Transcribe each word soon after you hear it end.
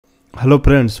Hello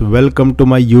friends, welcome to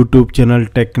my YouTube channel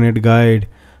TechNet Guide.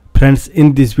 Friends,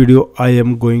 in this video I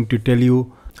am going to tell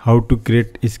you how to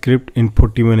create a script in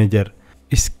Fortimanager.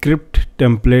 Script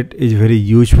template is very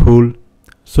useful.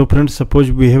 So friends,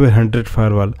 suppose we have 100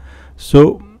 firewall.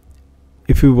 So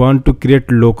if you want to create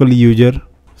local user,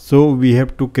 so we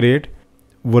have to create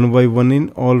one by one in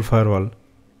all firewall.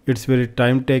 It's very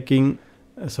time taking.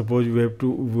 Suppose we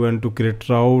want to create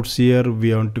routes here,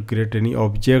 we want to create any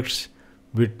objects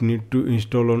which need to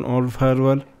install on all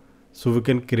firewall, so we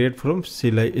can create from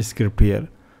CLI script here.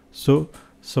 So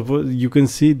suppose you can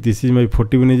see this is my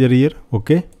Fortimanager here.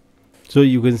 Okay, so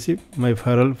you can see my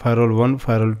firewall 1,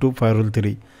 firewall 2, firewall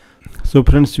 3. So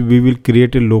friends, we will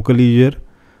create a local user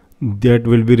that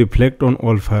will be reflect on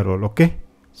all firewall. Okay,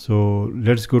 so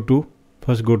let's go to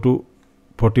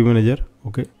Fortimanager.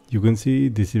 Okay, you can see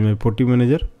this is my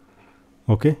Fortimanager.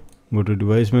 Okay, go to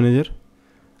device manager,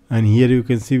 and here you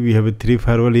can see we have a 3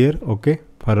 firewall here. Okay,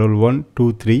 firewall 1,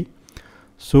 2, 3.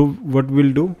 So what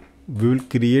we'll do, we will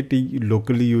create a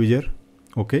local user.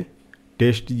 Okay,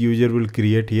 test user will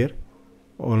create here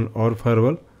on our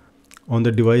firewall. On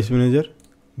the device manager,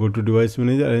 go to device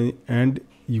manager, and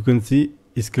you can see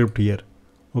script here.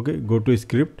 Okay, go to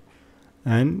script,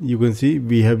 and you can see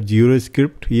we have 0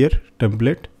 script here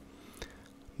template.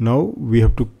 Now we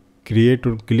have to create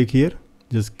or click here,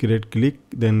 just click,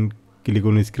 then click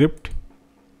on script.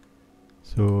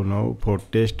 So now for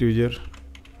test user,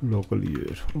 local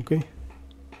user. Okay,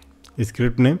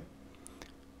 script name,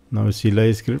 now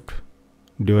CLI script,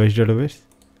 device database.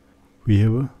 We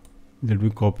have a, let me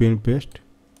copy and paste.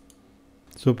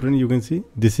 So friend, you can see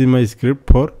this is my script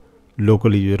for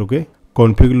local user. Okay,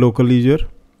 config local user,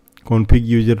 config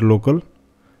user local,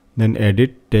 then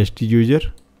edit test user,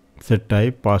 set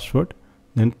type password,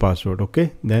 then password.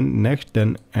 Okay, then next,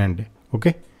 then end.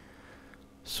 Okay,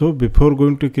 so before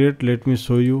going to create, let me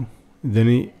show you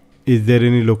then is there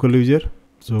any local user.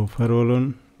 So firewall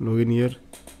on login here,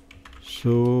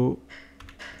 so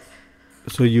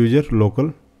user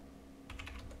local,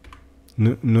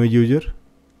 no user,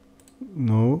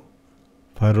 no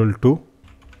firewall 2,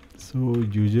 so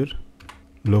user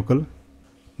local,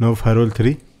 now firewall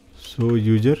 3, so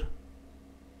user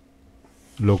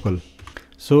local.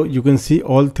 So you can see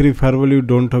all 3 firewall you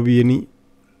don't have any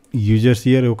users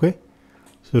here. Okay,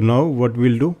 so now what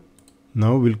we'll do,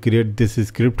 now we'll create this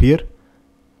script here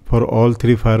for all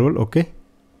 3 firewall. Okay,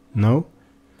 now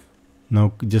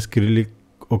just click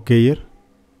OK here.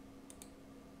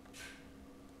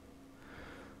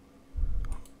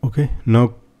 Okay,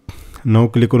 now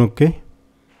click on OK.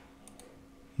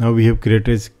 Now we have created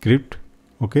a script.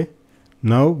 Okay,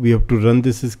 now we have to run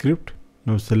this script.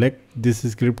 Now select this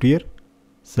script here,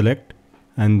 select,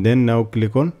 and then now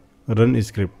click on run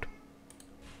script.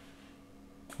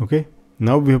 Okay,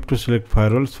 now we have to select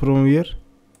firewalls from here,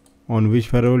 on which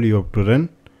firewall you have to run.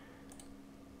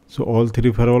 So all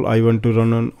 3 firewall, I want to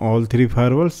run on all 3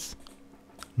 firewalls.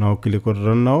 Now click on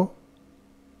run now.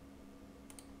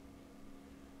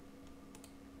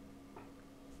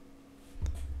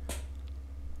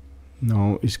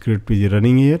 Now script is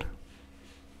running here.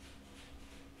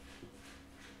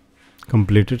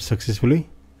 Completed successfully.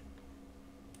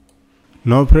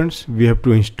 Now friends, we have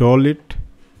to install it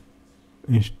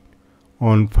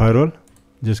on firewall.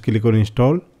 Just click on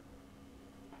install.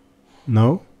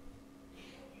 Now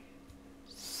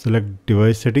select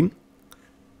device setting,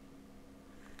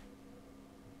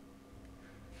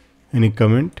 any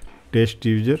comment, test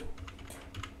user.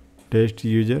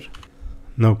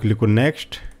 Now click on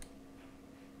next.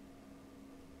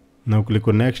 Now click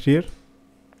on next here.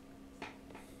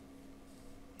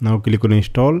 Now click on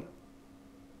install.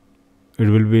 It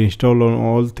will be installed on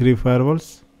all 3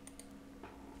 firewalls.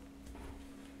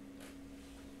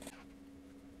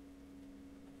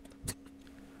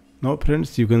 Now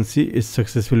friends, you can see it's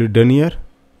successfully done here.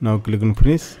 Now click on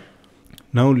finish.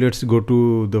 Now let's go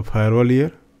to the firewall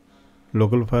here,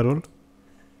 local firewall.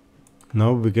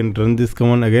 Now we can run this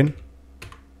command again.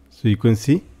 So you can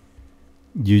see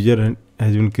user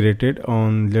has been created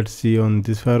on, let's see, on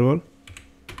this firewall.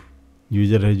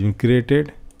 User has been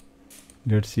created.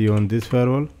 Let's see on this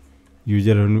firewall,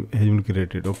 user has been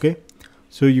created. Okay,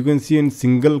 so you can see in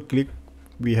single click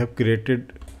we have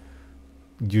created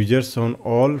users on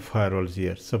all firewalls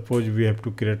here. Suppose we have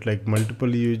to create like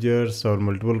multiple users or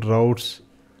multiple routes.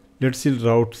 Let's see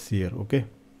routes here. Okay,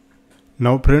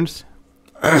 now friends,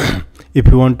 if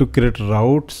you want to create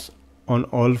routes on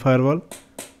all firewall,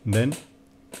 then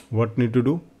what need to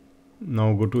do?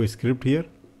 Now go to script here.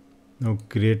 Now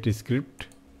create a script,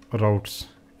 routes,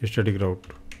 static route,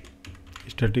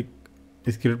 static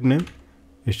script name,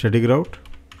 static route.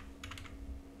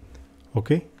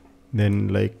 Okay, then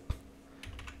like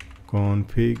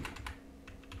config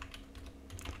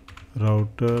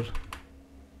router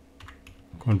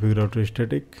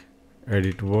static,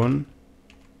 edit 1,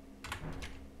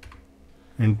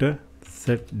 enter,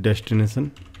 set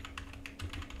destination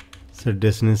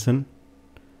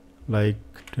like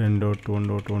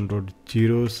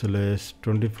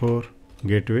 10.1.1.0/24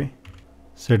 gateway,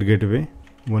 set gateway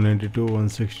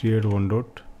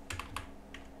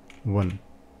 192.168.1.1.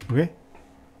 okay,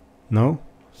 now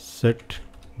set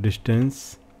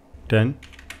distance 10,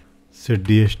 set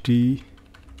DST,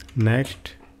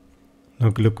 next, now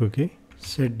click OK,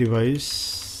 set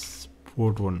device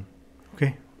port 1,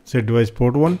 okay, set device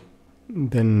port 1,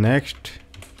 then next,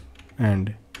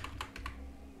 and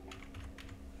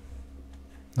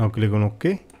now click on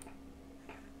OK,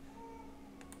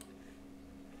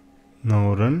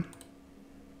 now run,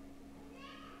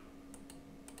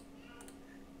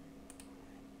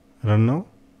 now,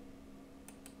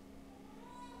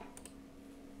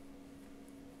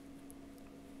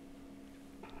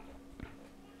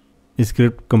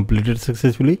 script completed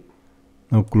successfully.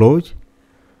 Now close,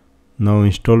 now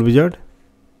install wizard,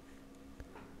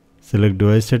 select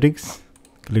device settings,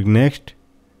 click next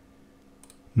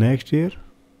here.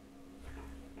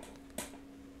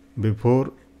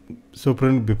 Before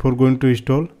going to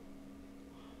install,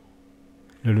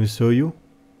 let me show you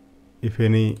if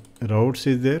any routes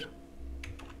is there.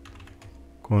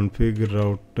 Config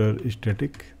router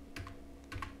static,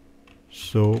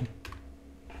 so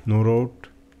no route,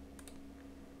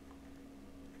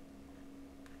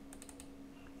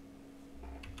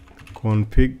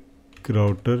 config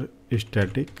router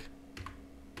static,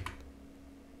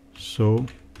 so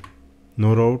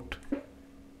no route,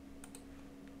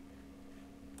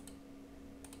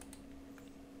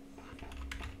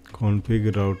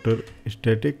 config router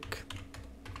static,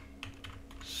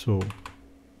 so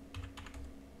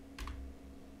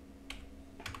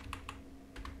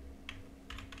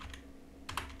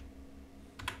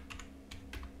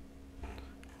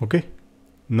okay,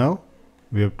 now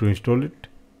we have to install it.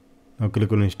 Now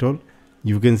click on install,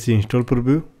 you can see install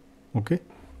preview, okay,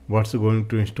 what's going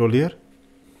to install here.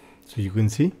 So you can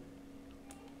see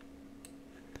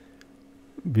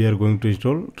we are going to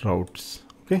install routes,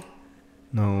 okay.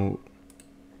 Now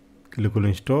click on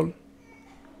install,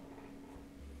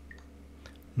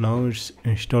 now it's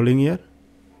installing here.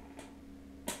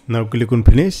 Now click on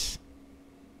finish.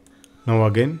 Now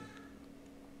again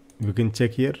we can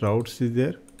check here routes is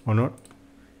there or not.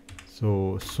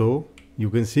 So you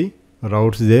can see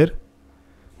routes there.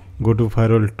 Go to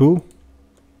firewall 2,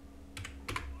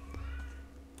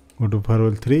 go to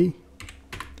firewall 3.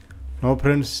 Now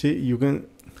friends, you can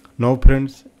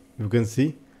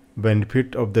see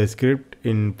benefit of the script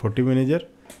in Fortimanager.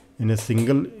 In a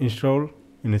single install,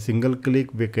 in a single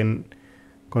click, we can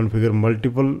configure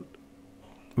multiple,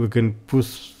 we can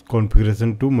push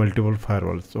configuration to multiple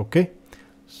firewalls, okay.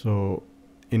 So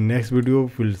in next video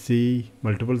we'll see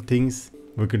multiple things.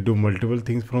 We could do multiple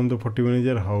things from the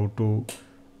Fortimanager, how to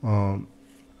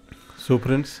so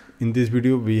friends, in this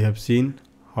video we have seen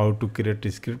how to create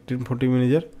a script in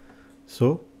Fortimanager.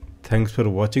 So thanks for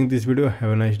watching this video.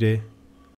 Have a nice day.